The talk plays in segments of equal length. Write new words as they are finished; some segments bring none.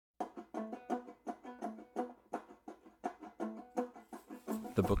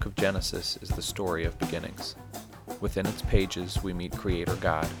The book of Genesis is the story of beginnings. Within its pages, we meet Creator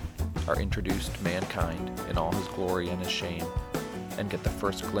God, are introduced to mankind in all his glory and his shame, and get the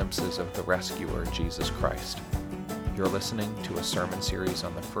first glimpses of the rescuer, Jesus Christ. You're listening to a sermon series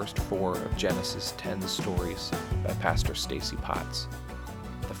on the first 4 of Genesis 10 stories by Pastor Stacy Potts.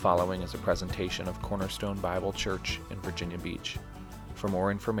 The following is a presentation of Cornerstone Bible Church in Virginia Beach. For more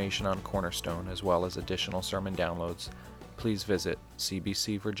information on Cornerstone, as well as additional sermon downloads, please visit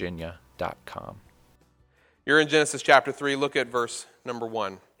cbcvirginia.com. You're in Genesis chapter 3. Look at verse number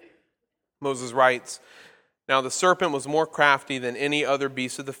 1. Moses writes, "Now the serpent was more crafty than any other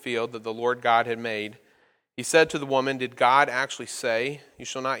beast of the field that the Lord God had made. He said to the woman, 'Did God actually say, you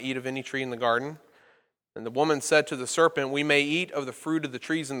shall not eat of any tree in the garden?' And the woman said to the serpent, 'We may eat of the fruit of the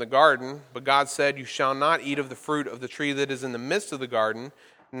trees in the garden, but God said, you shall not eat of the fruit of the tree that is in the midst of the garden,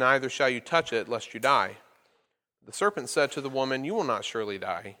 neither shall you touch it, lest you die.' The serpent said to the woman, 'You will not surely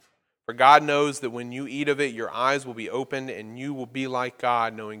die. For God knows that when you eat of it, your eyes will be opened, and you will be like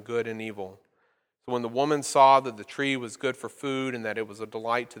God, knowing good and evil.' So when the woman saw that the tree was good for food, and that it was a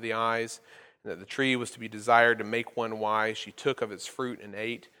delight to the eyes, and that the tree was to be desired to make one wise, she took of its fruit and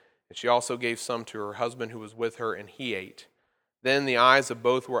ate. And she also gave some to her husband who was with her, and he ate. Then the eyes of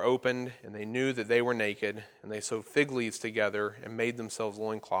both were opened, and they knew that they were naked, and they sewed fig leaves together and made themselves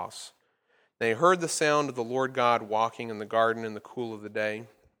loincloths. They heard the sound of the Lord God walking in the garden in the cool of the day.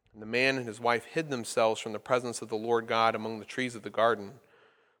 And the man and his wife hid themselves from the presence of the Lord God among the trees of the garden.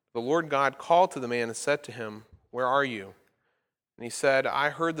 The Lord God called to the man and said to him, 'Where are you?' And he said, 'I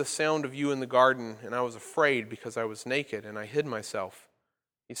heard the sound of you in the garden, and I was afraid because I was naked, and I hid myself.'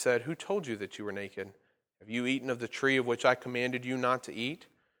 He said, 'Who told you that you were naked? Have you eaten of the tree of which I commanded you not to eat?'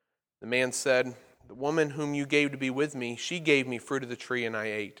 The man said, 'The woman whom you gave to be with me, she gave me fruit of the tree, and I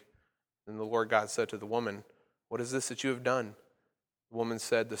ate.' Then the Lord God said to the woman, 'What is this that you have done?' The woman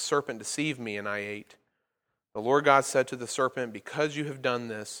said, 'The serpent deceived me, and I ate.' The Lord God said to the serpent, 'Because you have done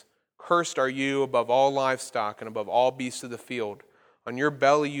this, cursed are you above all livestock and above all beasts of the field. On your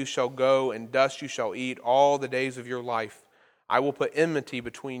belly you shall go, and dust you shall eat all the days of your life. I will put enmity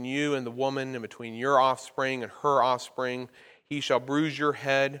between you and the woman, and between your offspring and her offspring. He shall bruise your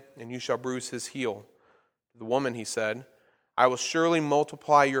head, and you shall bruise his heel.' To the woman he said, 'I will surely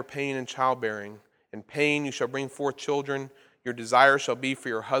multiply your pain in childbearing. In pain you shall bring forth children. Your desire shall be for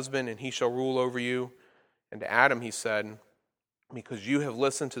your husband, and he shall rule over you.' And to Adam he said, 'Because you have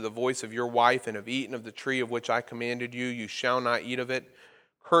listened to the voice of your wife, and have eaten of the tree of which I commanded you, you shall not eat of it.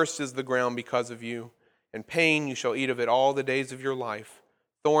 Cursed is the ground because of you. In pain you shall eat of it all the days of your life.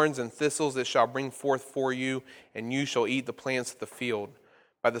 Thorns and thistles it shall bring forth for you, and you shall eat the plants of the field.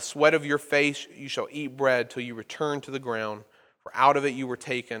 By the sweat of your face you shall eat bread till you return to the ground. For out of it you were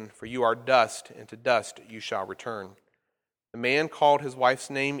taken, for you are dust, and to dust you shall return.' The man called his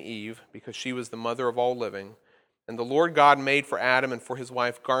wife's name Eve, because she was the mother of all living. And the Lord God made for Adam and for his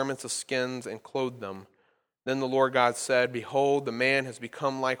wife garments of skins and clothed them. Then the Lord God said, 'Behold, the man has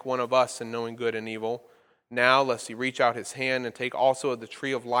become like one of us in knowing good and evil. Now lest he reach out his hand and take also of the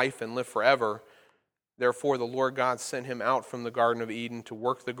tree of life and live forever.' Therefore the Lord God sent him out from the Garden of Eden to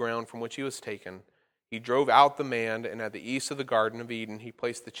work the ground from which he was taken. He drove out the man, and at the east of the Garden of Eden he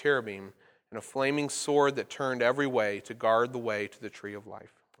placed the cherubim and a flaming sword that turned every way to guard the way to the tree of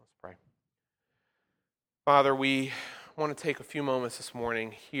life." Let's pray. Father, we want to take a few moments this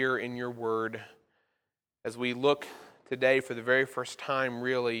morning here in your word as we look today for the very first time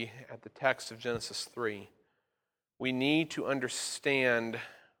really at the text of Genesis 3. We need to understand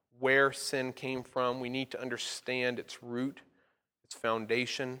where sin came from. We need to understand its root, its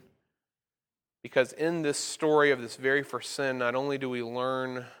foundation. Because in this story of this very first sin, not only do we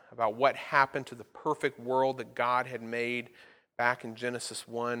learn about what happened to the perfect world that God had made back in Genesis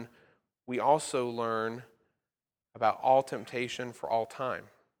 1, we also learn about all temptation for all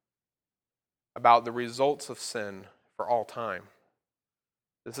time, about the results of sin for all time.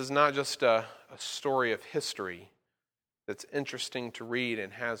 This is not just a story of history that's interesting to read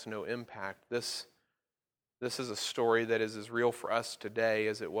and has no impact. This is a story that is as real for us today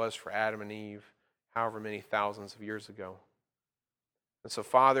as it was for Adam and Eve, however many thousands of years ago. And so,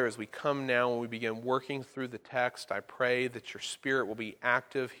 Father, as we come now and we begin working through the text, I pray that your Spirit will be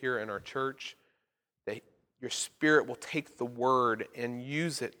active here in our church, that your Spirit will take the word and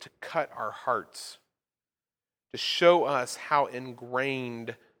use it to cut our hearts, to show us how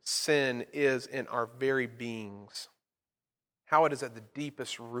ingrained sin is in our very beings, how it is at the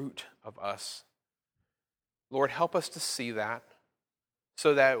deepest root of us. Lord, help us to see that,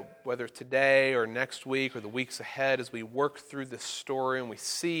 so that whether today or next week or the weeks ahead, as we work through this story and we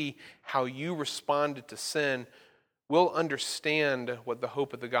see how you responded to sin, we'll understand what the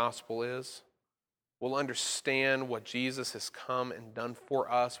hope of the gospel is. We'll understand what Jesus has come and done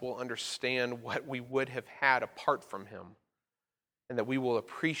for us. We'll understand what we would have had apart from him. And that we will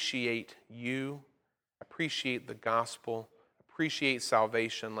appreciate you, appreciate the gospel, appreciate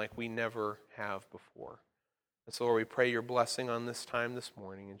salvation like we never have before. And so, Lord, we pray your blessing on this time this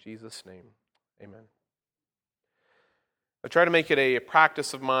morning. In Jesus' name, amen. I try to make it a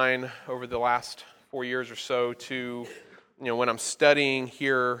practice of mine over the last 4 years or so to, when I'm studying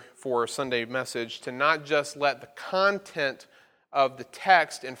here for a Sunday message, to not just let the content of the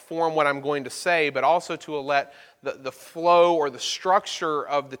text inform what I'm going to say, but also to let the flow or the structure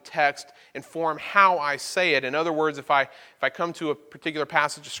of the text inform how I say it. In other words, if I come to a particular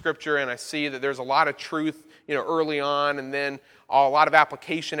passage of Scripture and I see that there's a lot of truth, early on, and then a lot of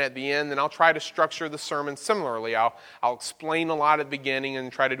application at the end, then I'll try to structure the sermon similarly. I'll explain a lot at the beginning and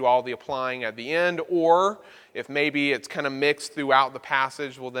try to do all the applying at the end, or if maybe it's kind of mixed throughout the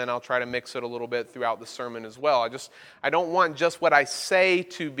passage, well then I'll try to mix it a little bit throughout the sermon as well. I don't want just what I say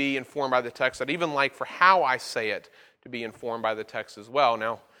to be informed by the text. I'd even like for how I say it to be informed by the text as well.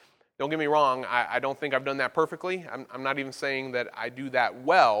 Now, don't get me wrong, I don't think I've done that perfectly. I'm not even saying that I do that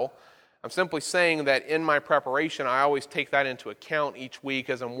well. I'm simply saying that in my preparation, I always take that into account each week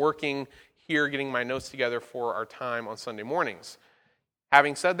as I'm working here, getting my notes together for our time on Sunday mornings.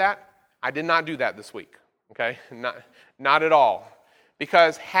 Having said that, I did not do that this week, okay? Not at all.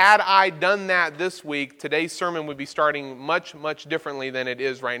 Because had I done that this week, today's sermon would be starting much, much differently than it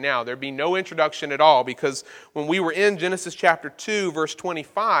is right now. There'd be no introduction at all, because when we were in Genesis chapter 2, verse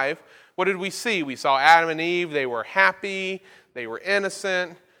 25, what did we see? We saw Adam and Eve. They were happy. They were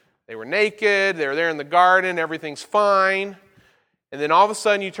innocent. They were naked, they were there in the garden, everything's fine. And then all of a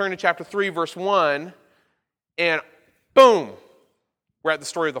sudden you turn to chapter 3, verse 1, and boom, we're at the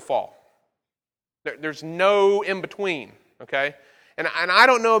story of the fall. There's no in-between, okay? And I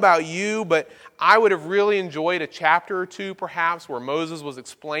don't know about you, but I would have really enjoyed a chapter or two perhaps where Moses was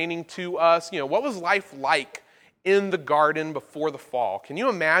explaining to us, what was life like in the garden before the fall? Can you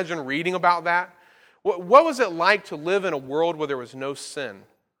imagine reading about that? What was it like to live in a world where there was no sin?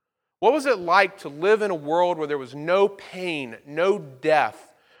 What was it like to live in a world where there was no pain, no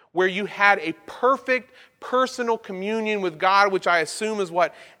death, where you had a perfect personal communion with God, which I assume is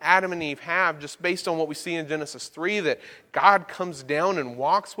what Adam and Eve have, just based on what we see in Genesis 3, that God comes down and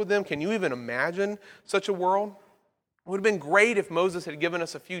walks with them? Can you even imagine such a world? It would have been great if Moses had given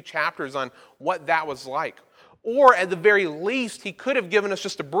us a few chapters on what that was like. Or at the very least, he could have given us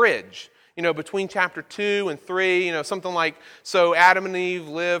just a bridge, between chapter 2 and 3, something like, so Adam and Eve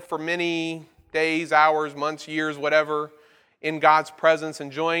lived for many days, hours, months, years, whatever, in God's presence,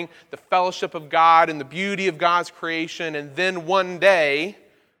 enjoying the fellowship of God and the beauty of God's creation, and then one day,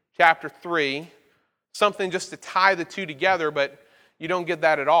 chapter 3, something just to tie the two together, but you don't get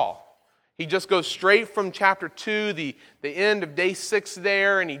that at all. He just goes straight from chapter 2, the end of day 6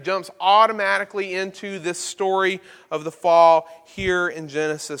 there, and he jumps automatically into this story of the fall here in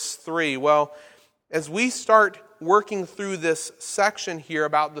Genesis 3. Well, as we start working through this section here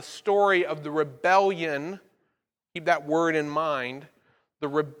about the story of the rebellion, keep that word in mind, the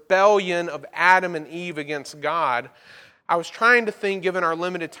rebellion of Adam and Eve against God, I was trying to think, given our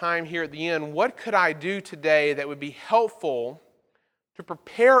limited time here at the end, what could I do today that would be helpful to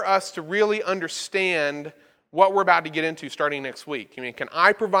prepare us to really understand what we're about to get into starting next week? Can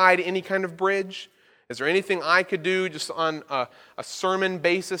I provide any kind of bridge? Is there anything I could do just on a sermon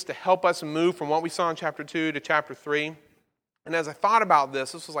basis to help us move from what we saw in chapter 2 to chapter 3? And as I thought about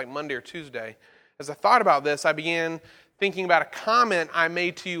this was like Monday or Tuesday, as I thought about this, I began thinking about a comment I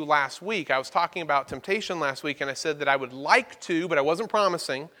made to you last week. I was talking about temptation last week, and I said that I would like to, but I wasn't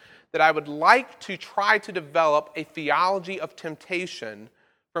promising, that I would like to try to develop a theology of temptation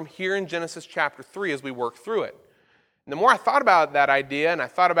from here in Genesis chapter 3 as we work through it. And the more I thought about that idea, and I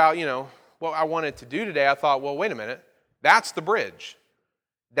thought about, what I wanted to do today, I thought, well, wait a minute, that's the bridge.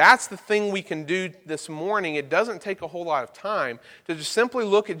 That's the thing we can do this morning. It doesn't take a whole lot of time to just simply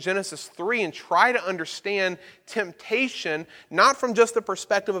look at Genesis 3 and try to understand temptation, not from just the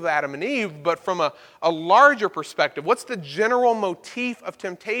perspective of Adam and Eve, but from a larger perspective. What's the general motif of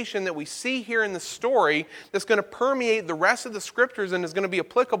temptation that we see here in the story that's going to permeate the rest of the scriptures and is going to be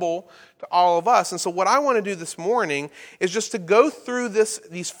applicable to all of us? And so what I want to do this morning is just to go through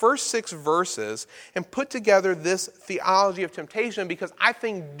these first 6 verses and put together this theology of temptation, because I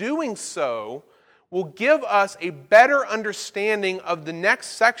think doing so will give us a better understanding of the next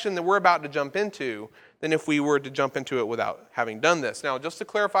section that we're about to jump into than if we were to jump into it without having done this. Now, just to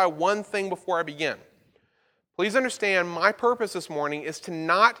clarify one thing before I begin. Please understand, my purpose this morning is to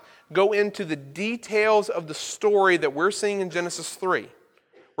not go into the details of the story that we're seeing in Genesis 3.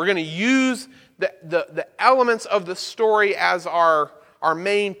 We're going to use the elements of the story as our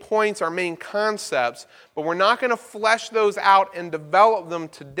main points, our main concepts, but we're not going to flesh those out and develop them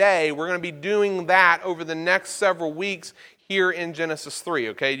today. We're going to be doing that over the next several weeks here in Genesis 3,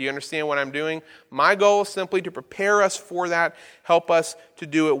 okay? Do you understand what I'm doing? My goal is simply to prepare us for that, help us to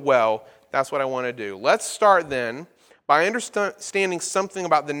do it well. That's what I want to do. Let's start then by understanding something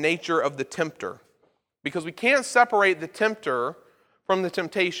about the nature of the tempter, because we can't separate the tempter from the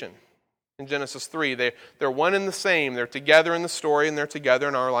temptation. In Genesis 3, they're one and the same. They're together in the story, and they're together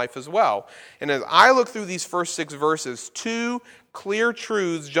in our life as well. And as I look through these first 6 verses, 2 clear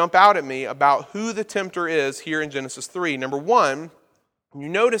truths jump out at me about who the tempter is here in Genesis 3. Number 1, you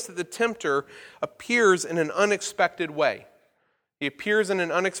notice that the tempter appears in an unexpected way. He appears in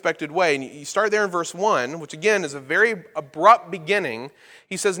an unexpected way. And you start there in verse 1, which again is a very abrupt beginning.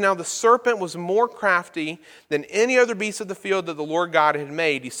 He says, "Now the serpent was more crafty than any other beast of the field that the Lord God had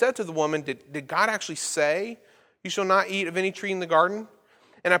made. He said to the woman, did God actually say, 'You shall not eat of any tree in the garden'?"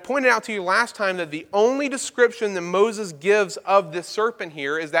 And I pointed out to you last time that the only description that Moses gives of this serpent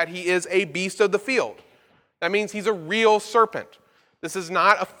here is that he is a beast of the field. That means he's a real serpent. This is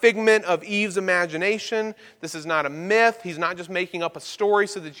not a figment of Eve's imagination. This is not a myth. He's not just making up a story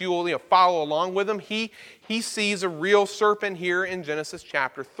so that you will follow along with him. He sees a real serpent here in Genesis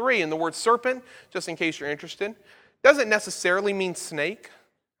chapter 3. And the word serpent, just in case you're interested, doesn't necessarily mean snake.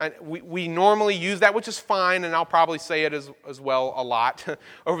 We normally use that, which is fine, and I'll probably say it as well a lot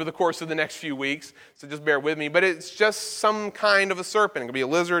over the course of the next few weeks, so just bear with me. But it's just some kind of a serpent. It could be a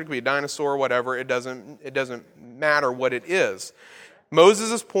lizard, it could be a dinosaur, whatever. It doesn't matter what it is.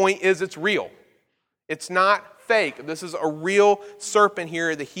 Moses' point is it's real. It's not fake. This is a real serpent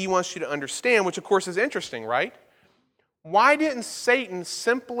here that he wants you to understand, which of course is interesting, right? Why didn't Satan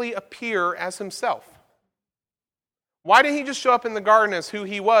simply appear as himself? Why didn't he just show up in the garden as who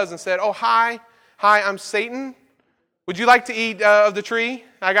he was and said, "Oh, hi, I'm Satan. Would you like to eat of the tree?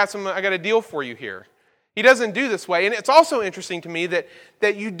 I got a deal for you here." He doesn't do this way. And it's also interesting to me that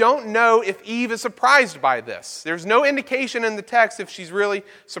you don't know if Eve is surprised by this. There's no indication in the text if she's really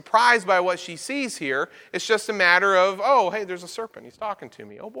surprised by what she sees here. It's just a matter of, oh, hey, there's a serpent. He's talking to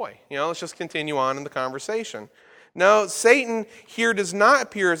me. Oh, boy. Let's just continue on in the conversation. No, Satan here does not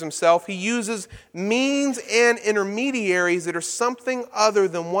appear as himself. He uses means and intermediaries that are something other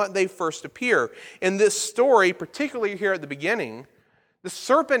than what they first appear. In this story, particularly here at the beginning, the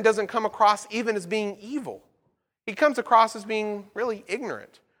serpent doesn't come across even as being evil. He comes across as being really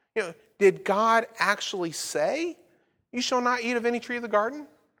ignorant. Did God actually say, "You shall not eat of any tree of the garden"?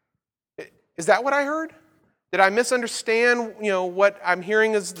 Is that what I heard? Did I misunderstand, what I'm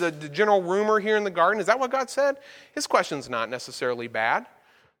hearing is the general rumor here in the garden? Is that what God said? His question's not necessarily bad.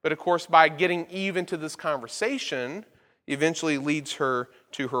 But of course, by getting Eve into this conversation, eventually leads her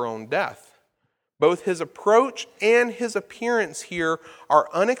to her own death. Both his approach and his appearance here are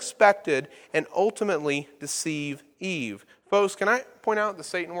unexpected and ultimately deceive Eve. Folks, can I point out that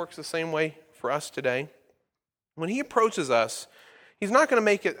Satan works the same way for us today? When he approaches us, he's not going to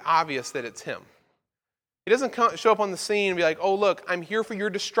make it obvious that it's him. He doesn't show up on the scene and be like, "Oh, look, I'm here for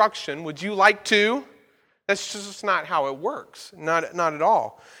your destruction. Would you like to?" That's just not how it works. Not at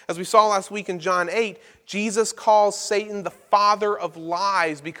all. As we saw last week in John 8, Jesus calls Satan the father of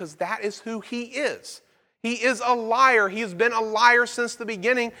lies because that is who he is. He is a liar. He has been a liar since the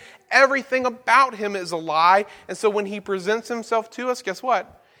beginning. Everything about him is a lie. And so when he presents himself to us, guess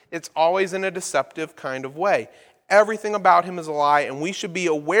what? It's always in a deceptive kind of way. Everything about him is a lie, and we should be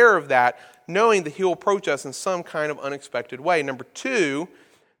aware of that, knowing that he'll approach us in some kind of unexpected way. Number 2,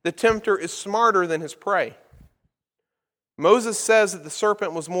 the tempter is smarter than his prey. Moses says that the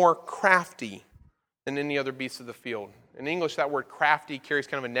serpent was more crafty than any other beast of the field. In English, that word crafty carries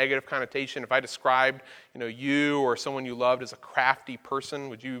kind of a negative connotation. If I described, you or someone you loved as a crafty person,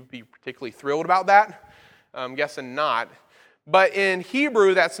 would you be particularly thrilled about that? I'm guessing not. But in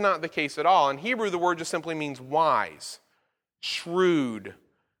Hebrew, that's not the case at all. In Hebrew, the word just simply means wise, shrewd,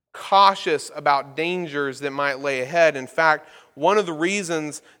 cautious about dangers that might lay ahead. In fact, one of the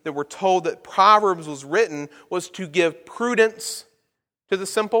reasons that we're told that Proverbs was written was to give prudence to the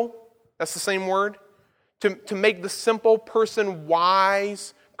simple. That's the same word. To make the simple person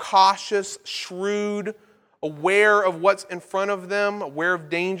wise, cautious, shrewd, aware of what's in front of them, aware of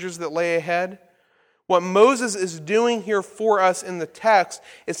dangers that lay ahead. What Moses is doing here for us in the text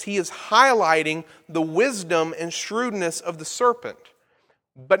is he is highlighting the wisdom and shrewdness of the serpent.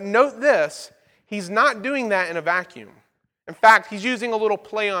 But note this, he's not doing that in a vacuum. In fact, he's using a little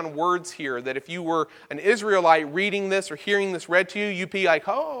play on words here that if you were an Israelite reading this or hearing this read to you, you'd be like,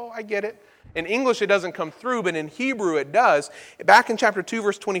 oh, I get it. In English, it doesn't come through, but in Hebrew, it does. Back in chapter 2,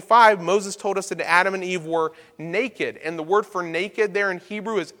 verse 25, Moses told us that Adam and Eve were naked. And the word for naked there in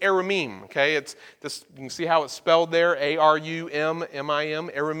Hebrew is aramim. Okay, it's this, you can see how it's spelled there, A-R-U-M-M-I-M,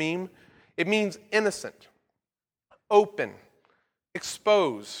 aramim. It means innocent, open,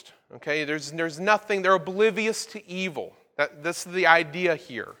 exposed. Okay, there's nothing, they're oblivious to evil. This is the idea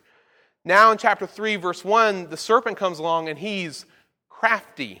here. Now in chapter 3, verse 1, the serpent comes along and he's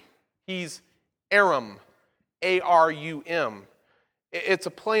crafty. He's Arum, A-R-U-M. It's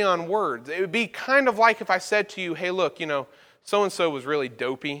a play on words. It would be kind of like if I said to you, hey, look, so-and-so was really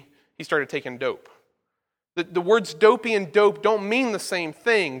dopey. He started taking dope. The words dopey and dope don't mean the same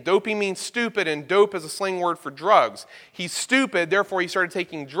thing. Dopey means stupid, and dope is a slang word for drugs. He's stupid, therefore he started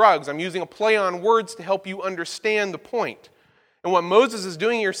taking drugs. I'm using a play on words to help you understand the point. And what Moses is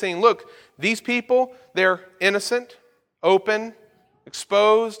doing here is saying, look, these people, they're innocent, open,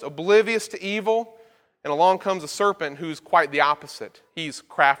 exposed, oblivious to evil, and along comes a serpent who's quite the opposite. He's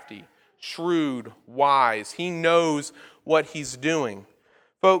crafty, shrewd, wise. He knows what he's doing.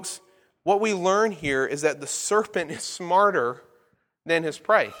 Folks, what we learn here is that the serpent is smarter than his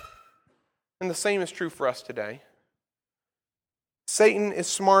prey. And the same is true for us today. Satan is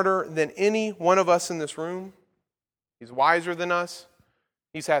smarter than any one of us in this room. He's wiser than us.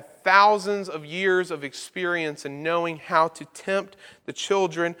 He's had thousands of years of experience in knowing how to tempt the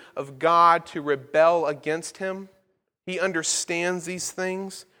children of God to rebel against him. He understands these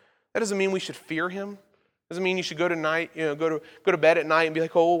things. That doesn't mean we should fear him. Doesn't mean you should go to bed at night and be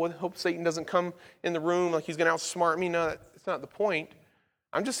like, oh, I hope Satan doesn't come in the room like he's going to outsmart me. No, that's not the point.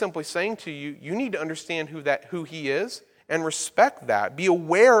 I'm just simply saying to you, you need to understand who he is and respect that. Be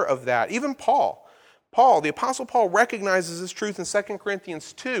aware of that. Even Paul, the Apostle Paul recognizes this truth in 2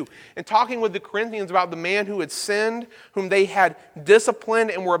 Corinthians 2. In talking with the Corinthians about the man who had sinned, whom they had disciplined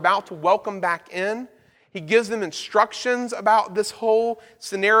and were about to welcome back in, he gives them instructions about this whole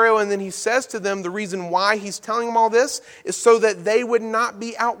scenario, and then he says to them the reason why he's telling them all this is so that they would not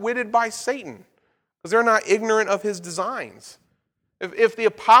be outwitted by Satan, because they're not ignorant of his designs. If the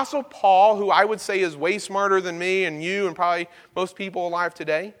Apostle Paul, who I would say is way smarter than me and you and probably most people alive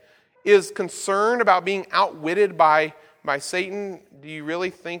today, is concerned about being outwitted by Satan, do you really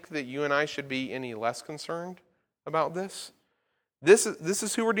think that you and I should be any less concerned about this? This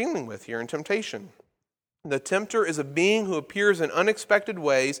is who we're dealing with here in temptation. The tempter is a being who appears in unexpected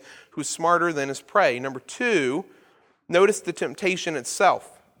ways, who's smarter than his prey. Number 2, notice the temptation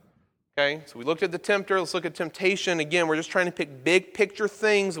itself. Okay, so we looked at the tempter. Let's look at temptation. Again, we're just trying to pick big picture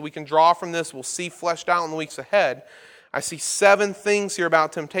things that we can draw from this. We'll see fleshed out in the weeks ahead. I see 7 things here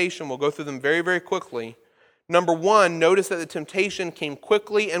about temptation. We'll go through them very, very quickly. Number 1, notice that the temptation came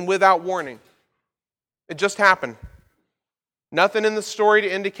quickly and without warning. It just happened. Nothing in the story to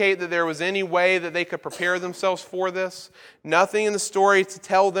indicate that there was any way that they could prepare themselves for this. Nothing in the story to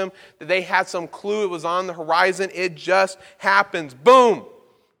tell them that they had some clue it was on the horizon. It just happens. Boom!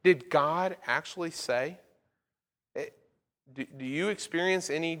 Did God actually say? Do you experience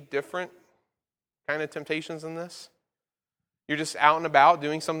any different kind of temptations in this? You're just out and about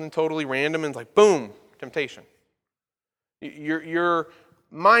doing something totally random and it's like, boom, temptation. You're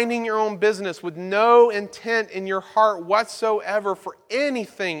minding your own business with no intent in your heart whatsoever for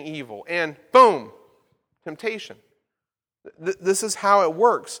anything evil. And boom, temptation. This is how it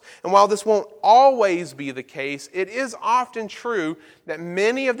works. And while this won't always be the case, it is often true that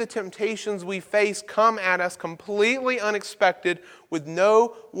many of the temptations we face come at us completely unexpected with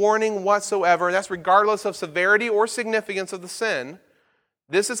no warning whatsoever. And that's regardless of severity or significance of the sin.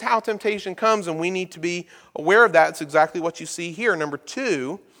 This is how temptation comes, and we need to be aware of that. It's exactly what you see here. Number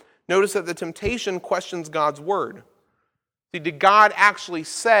 2, notice that the temptation questions God's word. See, did God actually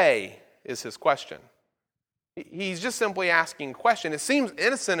say, is his question. He's just simply asking a question. It seems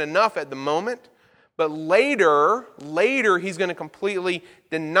innocent enough at the moment, but later he's going to completely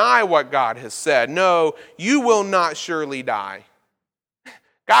deny what God has said. No, you will not surely die.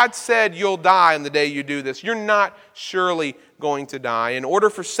 God said you'll die on the day you do this. You're not surely going to die. In order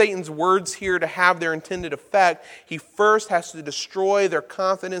for Satan's words here to have their intended effect, he first has to destroy their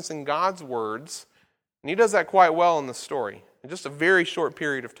confidence in God's words. And he does that quite well in the story, in just a very short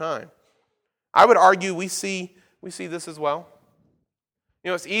period of time. I would argue we see this as well.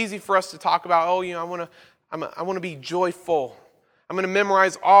 It's easy for us to talk about, I want to be joyful. I'm going to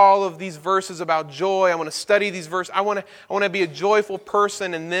memorize all of these verses about joy. I want to study these verses. I want to be a joyful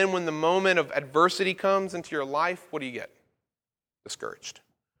person. And then when the moment of adversity comes into your life, what do you get? Discouraged.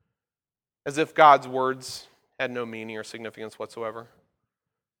 As if God's words had no meaning or significance whatsoever.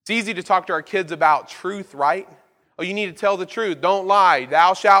 It's easy to talk to our kids about truth, right? Oh, you need to tell the truth. Don't lie.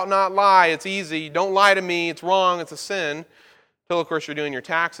 Thou shalt not lie. It's easy. Don't lie to me. It's wrong. It's a sin. Until, of course, you're doing your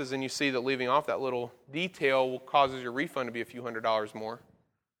taxes and you see that leaving off that little detail causes your refund to be a few $100s more.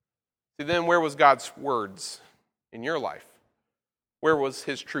 See, then where was God's words in your life? Where was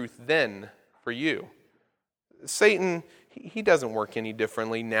his truth then for you? Satan, he doesn't work any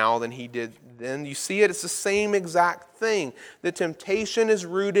differently now than he did then. You see it, it's the same exact thing. The temptation is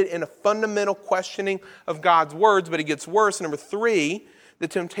rooted in a fundamental questioning of God's words, but it gets worse. Number 3, the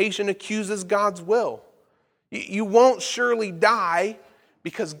temptation accuses God's will. You won't surely die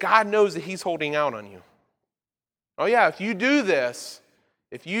because God knows that he's holding out on you. Oh yeah, if you do this,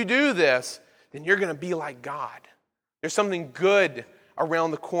 then you're going to be like God. There's something good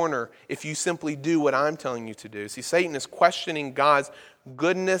around the corner if you simply do what I'm telling you to do. See, Satan is questioning God's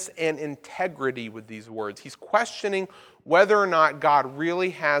goodness and integrity with these words. He's questioning whether or not God really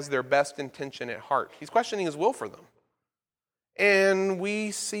has their best intention at heart. He's questioning his will for them. And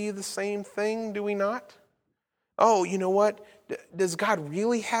we see the same thing, do we not? Oh, you know what? Does God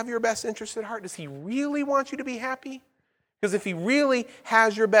really have your best interest at heart? Does he really want you to be happy? Because if he really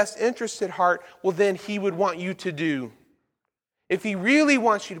has your best interest at heart, well, then he would want you to do. If he really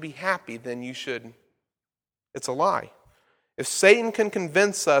wants you to be happy, then you should. It's a lie. If Satan can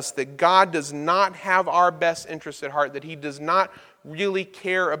convince us that God does not have our best interest at heart, that he does not really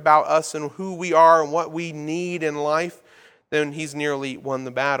care about us and who we are and what we need in life, then he's nearly won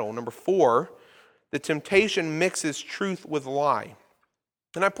the battle. Number 4, the temptation mixes truth with lie.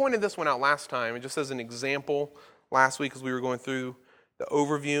 And I pointed this one out last time, just as an example last week as we were going through the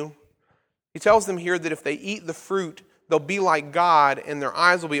overview. He tells them here that if they eat the fruit, they'll be like God and their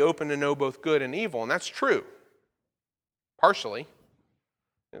eyes will be open to know both good and evil. And that's true. Partially.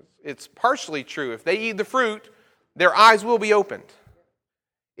 It's partially true. If they eat the fruit, their eyes will be opened.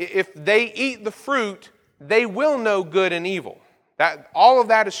 If they eat the fruit, they will know good and evil. All of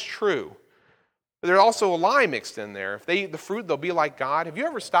that is true. But there's also a lie mixed in there. If they eat the fruit, they'll be like God. Have you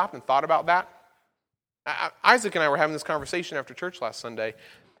ever stopped and thought about that? Isaac and I were having this conversation after church last Sunday.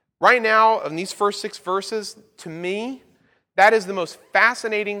 Right now, in these first 6 verses, to me, that is the most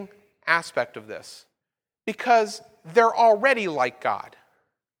fascinating aspect of this. Because they're already like God.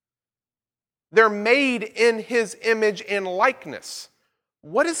 They're made in his image and likeness.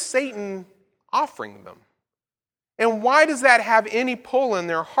 What is Satan offering them? And why does that have any pull in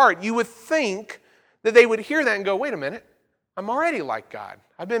their heart? You would think that they would hear that and go, wait a minute, I'm already like God.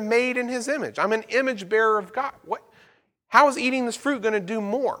 I've been made in his image. I'm an image bearer of God. How is eating this fruit going to do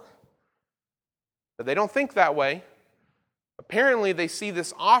more? But they don't think that way. Apparently, they see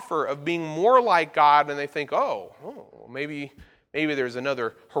this offer of being more like God, and they think, maybe there's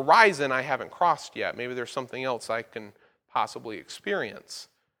another horizon I haven't crossed yet. Maybe there's something else I can possibly experience.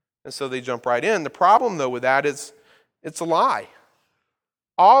 And so they jump right in. The problem, though, with that is it's a lie.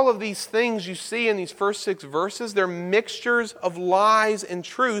 All of these things you see in these first 6 verses, they're mixtures of lies and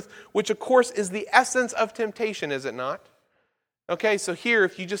truth, which, of course, is the essence of temptation, is it not? Okay, so here,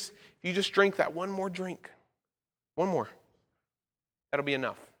 if you just drink that one more drink, one more, that'll be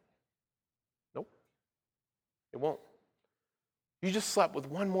enough. Nope, it won't. You just slept with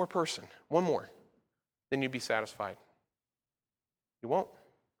one more person, one more, then you'd be satisfied. You won't.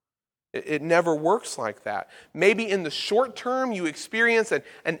 It never works like that. Maybe in the short term you experience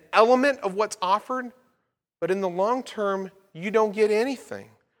an element of what's offered, but in the long term you don't get anything.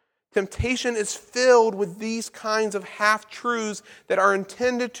 Temptation is filled with these kinds of half-truths that are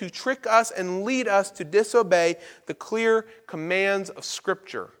intended to trick us and lead us to disobey the clear commands of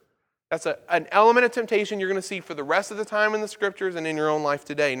Scripture. That's an element of temptation you're going to see for the rest of the time in the Scriptures and in your own life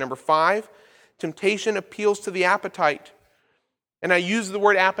today. Number 5, temptation appeals to the appetite. And I use the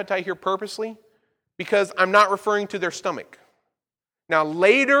word appetite here purposely because I'm not referring to their stomach. Now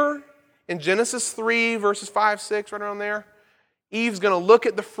later in Genesis 3, verses 5, 6, right around there, Eve's going to look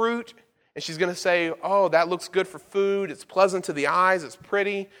at the fruit and she's going to say, oh, that looks good for food. It's pleasant to the eyes. It's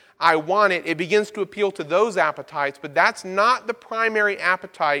pretty. I want it. It begins to appeal to those appetites, but that's not the primary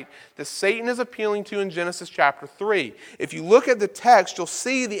appetite that Satan is appealing to in Genesis chapter 3. If you look at the text, you'll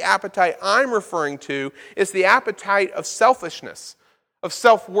see the appetite I'm referring to is the appetite of selfishness, of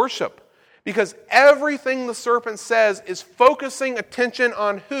self-worship. Because everything the serpent says is focusing attention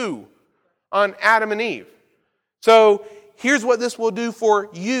on who? On Adam and Eve. So here's what this will do for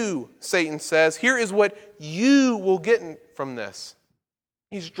you, Satan says. Here is what you will get from this.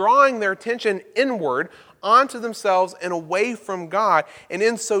 He's drawing their attention inward onto themselves and away from God. And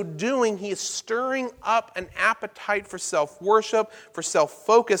in so doing, he is stirring up an appetite for self-worship, for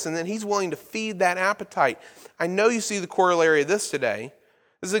self-focus, and then he's willing to feed that appetite. I know you see the corollary of this today.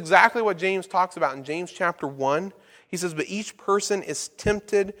 This is exactly what James talks about in James chapter 1. He says, but each person is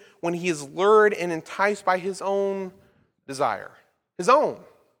tempted when he is lured and enticed by his own desire. His own.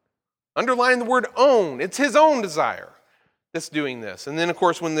 Underline the word own. It's his own desire that's doing this. And then, of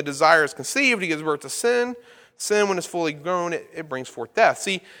course, when the desire is conceived, he gives birth to sin. Sin, when it's fully grown, it brings forth death.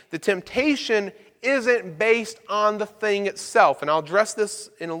 See, the temptation isn't based on the thing itself. And I'll address this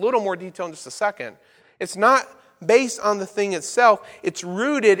in a little more detail in just a second. It's not based on the thing itself. It's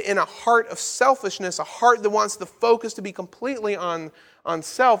rooted in a heart of selfishness, a heart that wants the focus to be completely on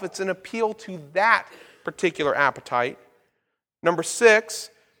self. It's an appeal to that particular appetite. Number 6,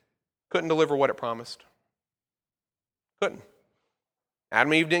 couldn't deliver what it promised. Couldn't.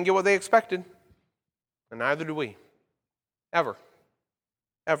 Adam and Eve didn't get what they expected, and neither do we. Ever.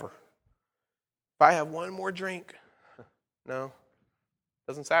 Ever. If I have one more drink, no,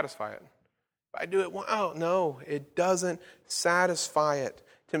 doesn't satisfy it. If I do it, no, it doesn't satisfy it.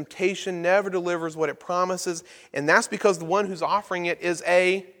 Temptation never delivers what it promises, and that's because the one who's offering it is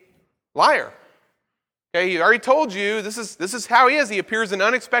a liar. Okay, he already told you this is how he is. He appears in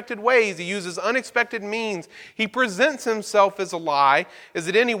unexpected ways. He uses unexpected means. He presents himself as a lie. Is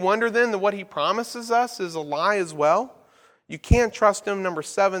it any wonder then that what he promises us is a lie as well? You can't trust him. Number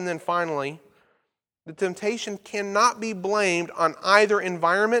 7, then finally, the temptation cannot be blamed on either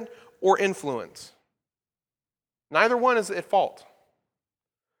environment or influence. Neither one is at fault.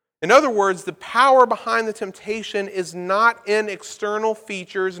 In other words, the power behind the temptation is not in external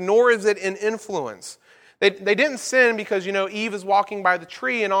features, nor is it in influence. They didn't sin because, Eve is walking by the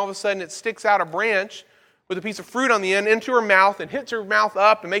tree and all of a sudden it sticks out a branch with a piece of fruit on the end into her mouth and hits her mouth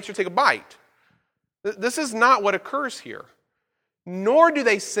up and makes her take a bite. This is not what occurs here. Nor do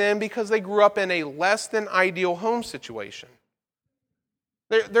they sin because they grew up in a less than ideal home situation.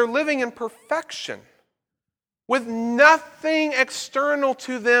 They're living in perfection with nothing external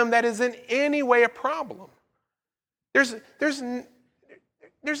to them that is in any way a problem. There's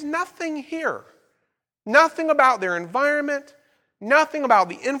nothing here. Nothing about their environment, nothing about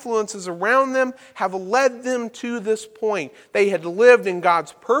the influences around them have led them to this point. They had lived in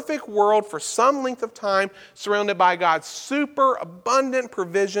God's perfect world for some length of time, surrounded by God's super abundant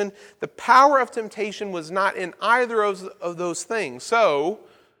provision. The power of temptation was not in either of those things. So,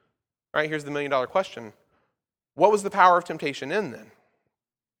 right, here's the million-dollar question. What was the power of temptation in then?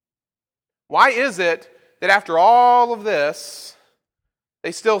 Why is it that after all of this,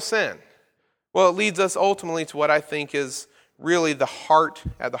 they still sin? Well, it leads us ultimately to what I think is really at the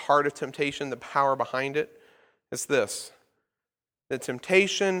heart of temptation, the power behind it. It's this: that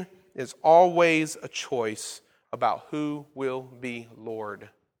temptation is always a choice about who will be Lord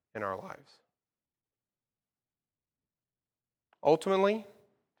in our lives. Ultimately,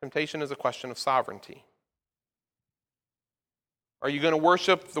 temptation is a question of sovereignty. Are you going to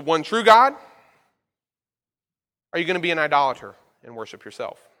worship the one true God? Are you going to be an idolater and worship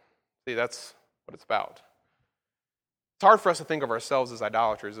yourself? See, that's what it's about. It's hard for us to think of ourselves as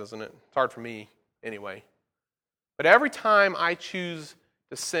idolaters, isn't it? It's hard for me anyway. But every time I choose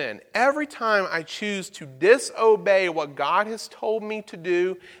to sin, every time I choose to disobey what God has told me to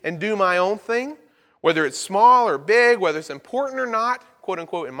do and do my own thing, whether it's small or big, whether it's important or not, quote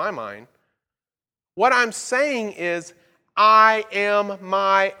unquote, in my mind, what I'm saying is, I am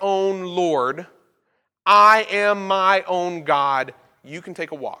my own Lord. I am my own God. You can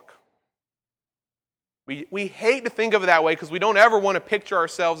take a walk. We hate to think of it that way because we don't ever want to picture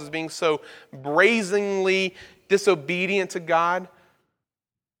ourselves as being so brazenly disobedient to God.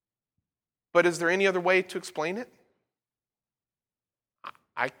 But is there any other way to explain it?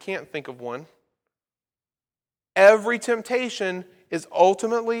 I can't think of one. Every temptation is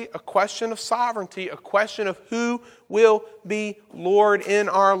ultimately a question of sovereignty, a question of who will be Lord in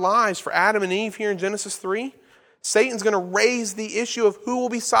our lives. For Adam and Eve here in Genesis 3, Satan's going to raise the issue of who will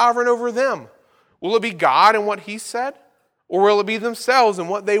be sovereign over them. Will it be God and what He said? Or will it be themselves and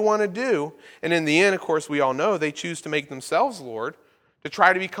what they want to do? And in the end, of course, we all know they choose to make themselves Lord, to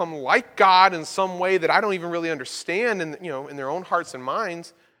try to become like God in some way that I don't even really understand in their own hearts and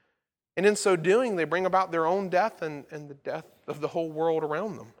minds. And in so doing, they bring about their own death and the death of the whole world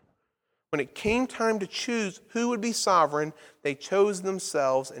around them. When it came time to choose who would be sovereign, they chose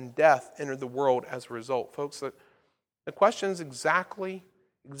themselves, and death entered the world as a result. Folks, the question is exactly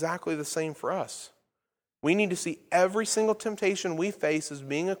the same for us. We need to see every single temptation we face as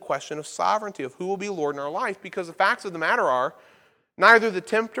being a question of sovereignty, of who will be Lord in our life, because the facts of the matter are, Neither the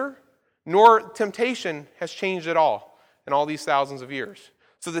tempter nor temptation has changed at all in all these thousands of years.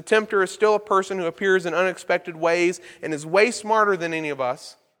 So the tempter is still a person who appears in unexpected ways and is way smarter than any of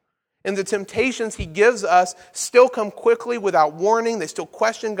us. And the temptations he gives us still come quickly without warning. They still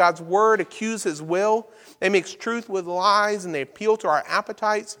question God's word, accuse his will. They mix truth with lies, and they appeal to our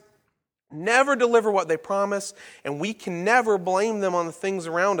appetites. Never deliver what they promise, and we can never blame them on the things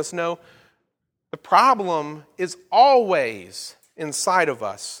around us. No, the problem is always inside of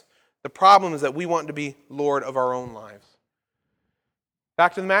us. The problem is that we want to be Lord of our own lives.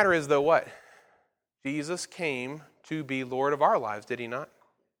 Fact of the matter is, though, what? Jesus came to be Lord of our lives, did he not?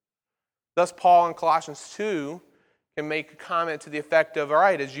 Thus, Paul in Colossians 2 can make a comment to the effect of, all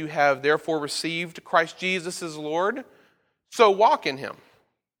right, as you have therefore received Christ Jesus as Lord, so walk in him.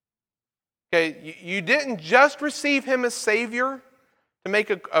 Okay, you didn't just receive him as Savior, to make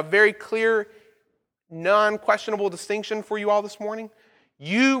a very clear, non-questionable distinction for you all this morning.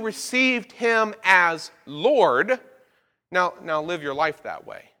 You received him as Lord. Now live your life that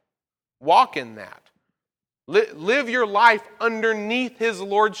way. Walk in that. Live your life underneath his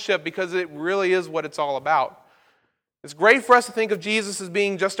lordship, because it really is what it's all about. It's great for us to think of Jesus as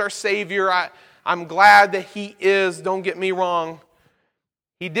being just our Savior. I'm glad that he is, don't get me wrong.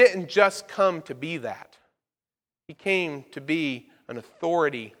 He didn't just come to be that. He came to be an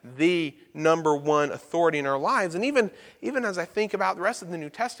authority, the number one authority in our lives. And even as I think about the rest of the New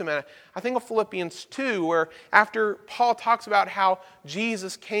Testament, I think of Philippians 2, where after Paul talks about how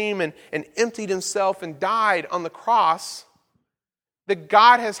Jesus came and emptied himself and died on the cross, that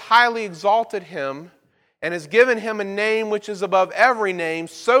God has highly exalted him and has given him a name which is above every name,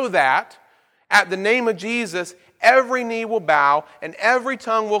 so that at the name of Jesus, every knee will bow and every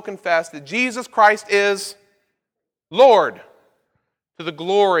tongue will confess that Jesus Christ is Lord, to the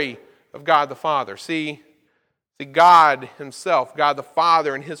glory of God the Father. See, God himself, God the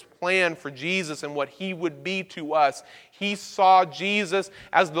Father, and his plan for Jesus and what he would be to us, he saw Jesus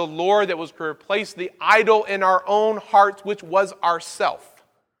as the Lord that was to replace the idol in our own hearts, which was ourself.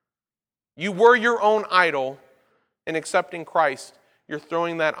 You were your own idol, and accepting Christ, you're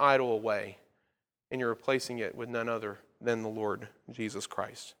throwing that idol away, and you're replacing it with none other than the Lord Jesus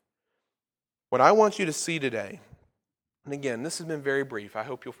Christ. What I want you to see today, and again, this has been very brief, I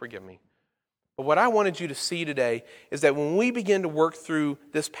hope you'll forgive me, but what I wanted you to see today is that when we begin to work through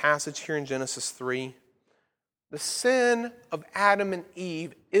this passage here in Genesis 3, the sin of Adam and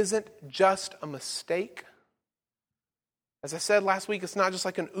Eve isn't just a mistake. As I said last week, it's not just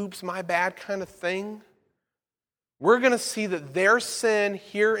like an oops, my bad kind of thing. We're going to see that their sin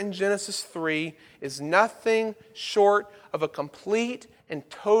here in Genesis 3 is nothing short of a complete and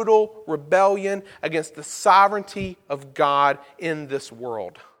total rebellion against the sovereignty of God in this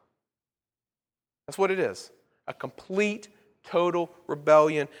world. That's what it is. A complete, total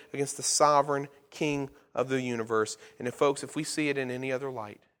rebellion against the sovereign King of the universe. And if we see it in any other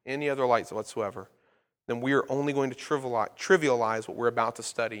light whatsoever, then we are only going to trivialize what we're about to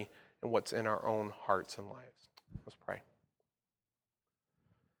study and what's in our own hearts and lives. Let's pray.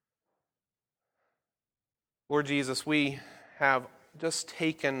 Lord Jesus, we have just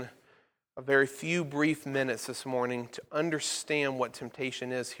taken a very few brief minutes this morning to understand what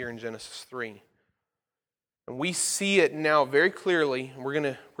temptation is here in Genesis 3. And we see it now very clearly, and we're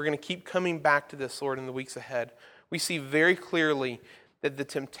going to keep coming back to this, Lord, in the weeks ahead. We see very clearly that the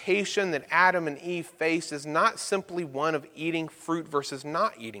temptation that Adam and Eve faced is not simply one of eating fruit versus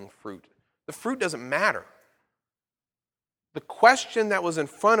not eating fruit. The fruit doesn't matter. The question that was in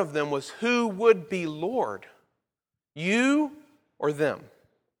front of them was, who would be Lord? You or them?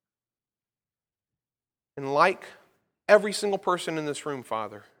 And like every single person in this room,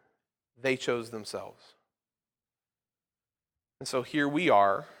 Father, they chose themselves. And so here we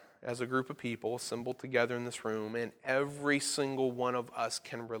are as a group of people assembled together in this room, and every single one of us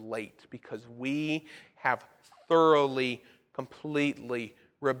can relate because we have thoroughly, completely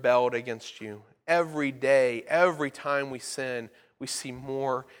rebelled against you. Every day, every time we sin, we see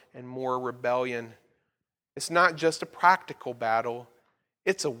more and more rebellion. It's not just a practical battle,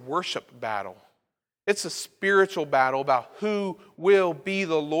 it's a worship battle. It's a spiritual battle about who will be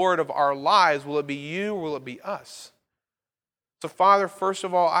the Lord of our lives. Will it be you or will it be us? So, Father, first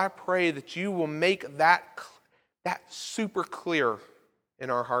of all, I pray that you will make that super clear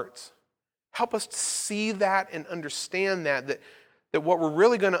in our hearts. Help us to see that and understand that what we're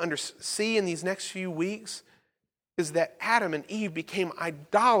really going to see in these next few weeks is that Adam and Eve became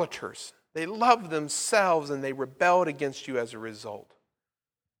idolaters. They loved themselves and they rebelled against you as a result.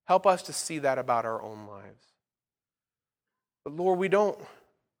 Help us to see that about our own lives. But Lord, we don't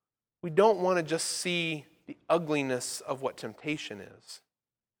want to just see the ugliness of what temptation is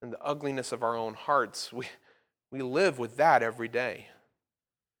and the ugliness of our own hearts. We live with that every day.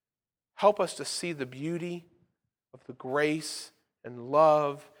 Help us to see the beauty of the grace and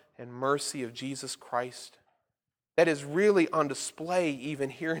love and mercy of Jesus Christ that is really on display even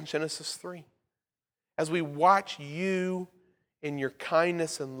here in Genesis 3. As we watch you in your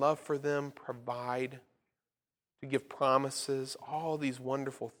kindness and love for them provide, to give promises, all these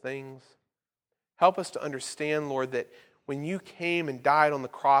wonderful things. Help us to understand, Lord, that when you came and died on the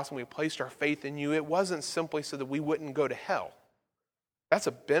cross and we placed our faith in you, it wasn't simply so that we wouldn't go to hell. That's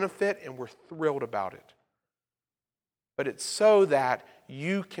a benefit and we're thrilled about it. But it's so that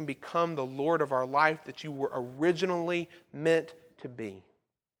you can become the Lord of our life that you were originally meant to be.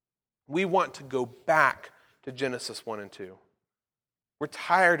 We want to go back to Genesis 1 and 2. We're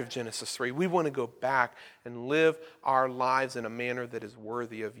tired of Genesis 3. We want to go back and live our lives in a manner that is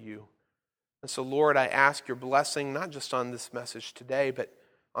worthy of you. And so, Lord, I ask your blessing, not just on this message today, but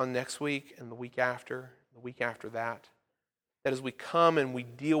on next week and the week after that. That as we come and we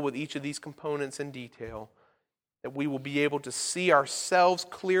deal with each of these components in detail, that we will be able to see ourselves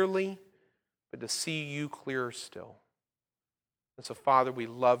clearly, but to see you clearer still. And so, Father, we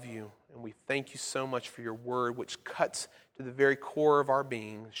love you, and we thank you so much for your word, which cuts to the very core of our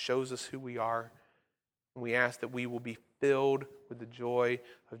being, shows us who we are. And we ask that we will be filled with the joy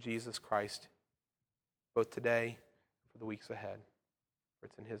of Jesus Christ, both today and for the weeks ahead. For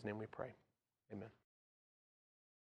it's in his name we pray. Amen.